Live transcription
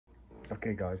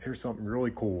Okay guys, here's something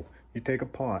really cool. You take a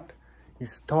pot, you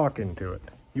talk into it,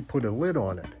 you put a lid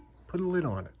on it,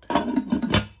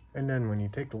 and then when you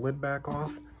take the lid back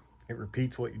off, it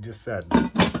repeats what you just said.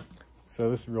 So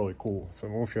this is really cool. So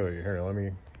we'll show you here. Let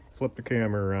me flip the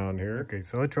camera around here. Okay,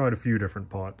 so I tried a few different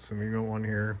pots, and we got one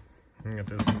here. I got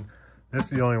this one. This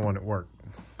is the only one that worked.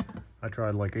 I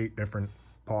tried like 8 different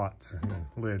pots and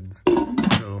lids.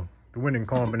 So the winning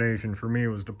combination for me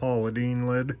was the Paula Deen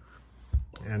lid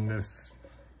and this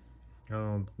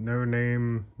no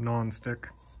name non-stick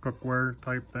cookware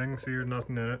type thing. See, there's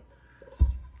nothing in it.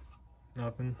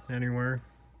 Nothing anywhere.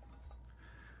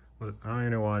 But I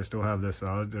don't know why I still have this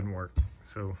out. It didn't work.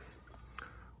 So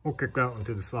we'll kick that one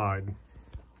to the side.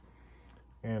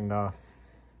 And all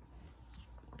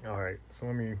right, so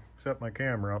let me set my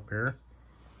camera up here.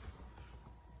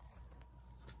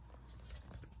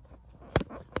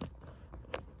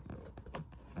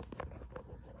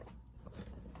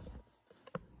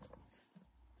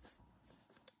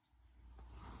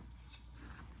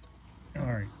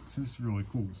 Alright, so this is really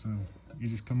cool. So you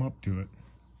just come up to it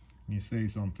and you say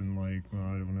something like, well,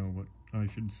 I don't know what I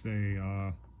should say.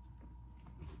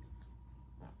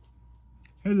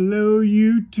 Hello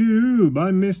YouTube,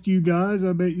 I missed you guys.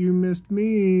 I bet you missed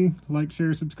me. Like,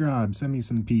 share, subscribe, send me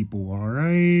some people.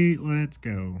 Alright, let's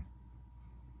go.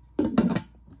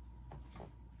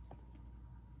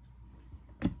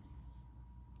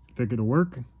 Think it'll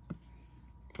work?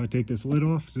 If I take this lid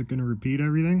off, is it going to repeat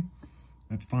everything?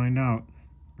 Let's find out.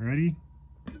 Ready?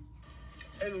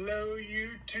 Hello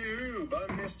YouTube,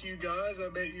 I missed you guys. I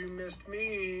bet you missed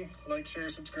me. Like, share,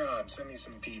 subscribe, send me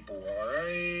some people.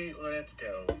 Alright, let's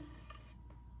go.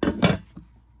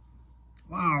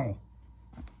 Wow.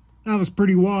 That was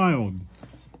pretty wild.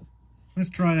 Let's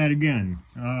try that again.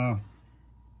 Let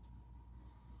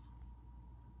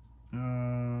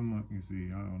me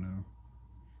see, I don't know.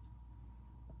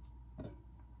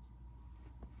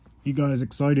 You guys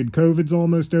excited COVID's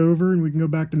almost over and we can go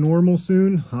back to normal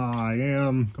soon? I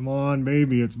am. Come on,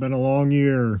 baby. It's been a long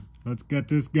year. Let's get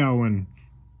this going.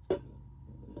 All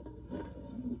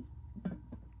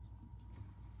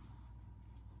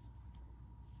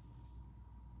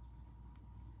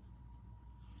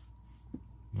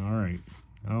right.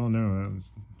 I don't know.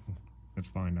 Let's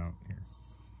find out here.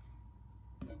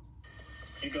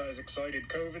 You guys excited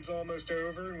COVID's almost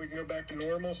over and we can go back to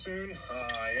normal soon?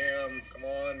 I am. Come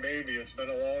on, baby. It's been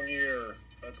a long year.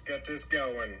 Let's get this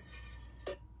going.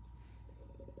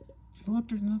 Look,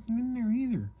 there's nothing in there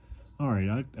either. All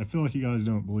right, I feel like you guys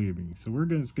don't believe me. So we're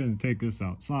just going to take this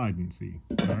outside and see.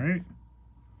 All right?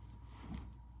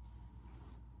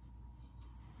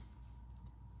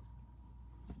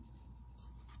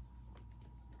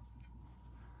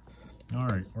 All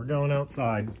right, we're going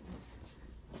outside.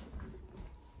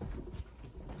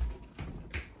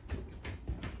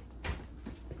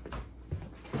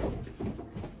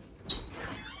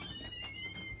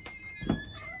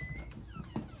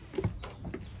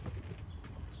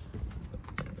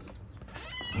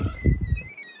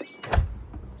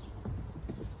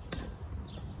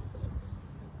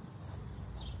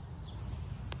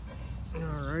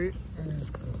 Alright, I'm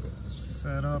just gonna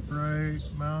set up right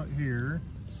about here.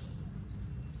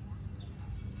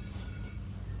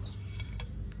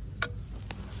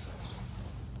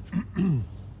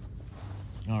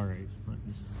 Alright, let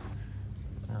me see.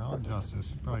 Here, I'll adjust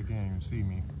this. You probably can't even see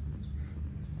me.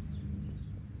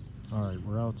 Alright,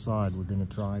 we're outside. We're gonna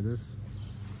try this.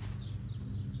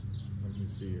 Let me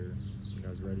see here. You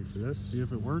guys ready for this? See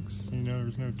if it works. You know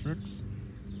there's no tricks.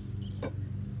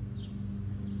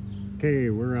 Okay,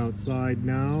 we're outside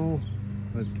now.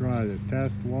 Let's try this.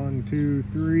 Test 1, 2,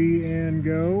 3, and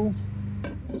go.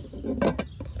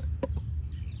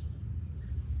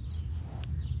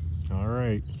 All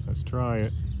right, let's try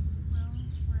it.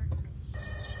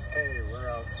 Okay, we're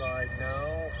outside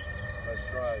now. Let's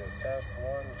try this. Test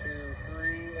 1, 2,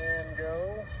 3, and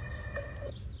go.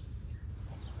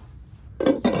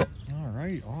 All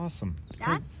right, awesome.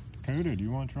 That's... Coda, do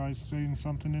you want to try saying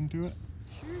something into it?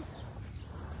 Sure.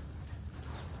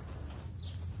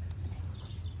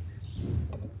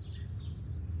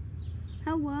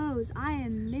 Hello, I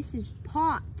am Mrs.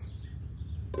 Pot.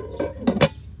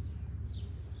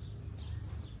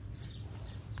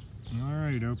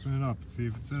 Alright, open it up and see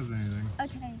if it says anything.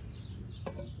 Okay.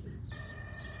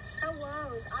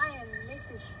 Hello, I am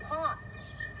Mrs. Pot.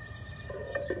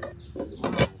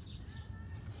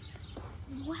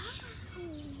 Wow.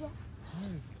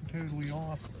 That is totally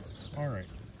awesome. Alright.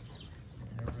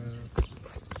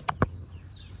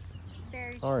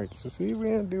 Alright, so see, we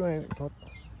didn't do anything.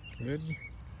 Good.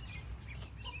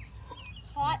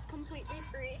 Pot completely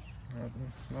free.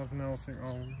 Nothing else.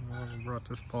 Oh, I brought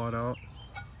this pot out.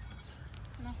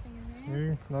 Nothing in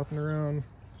there. Nothing around.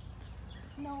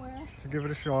 Nowhere. So give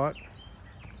it a shot.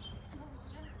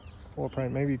 Well,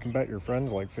 Frank, maybe you can bet your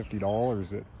friends like $50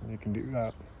 that you can do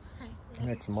that.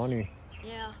 Make some money.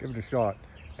 Yeah. Give it a shot.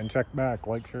 And check back.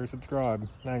 Like, share, subscribe.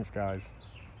 Thanks, guys.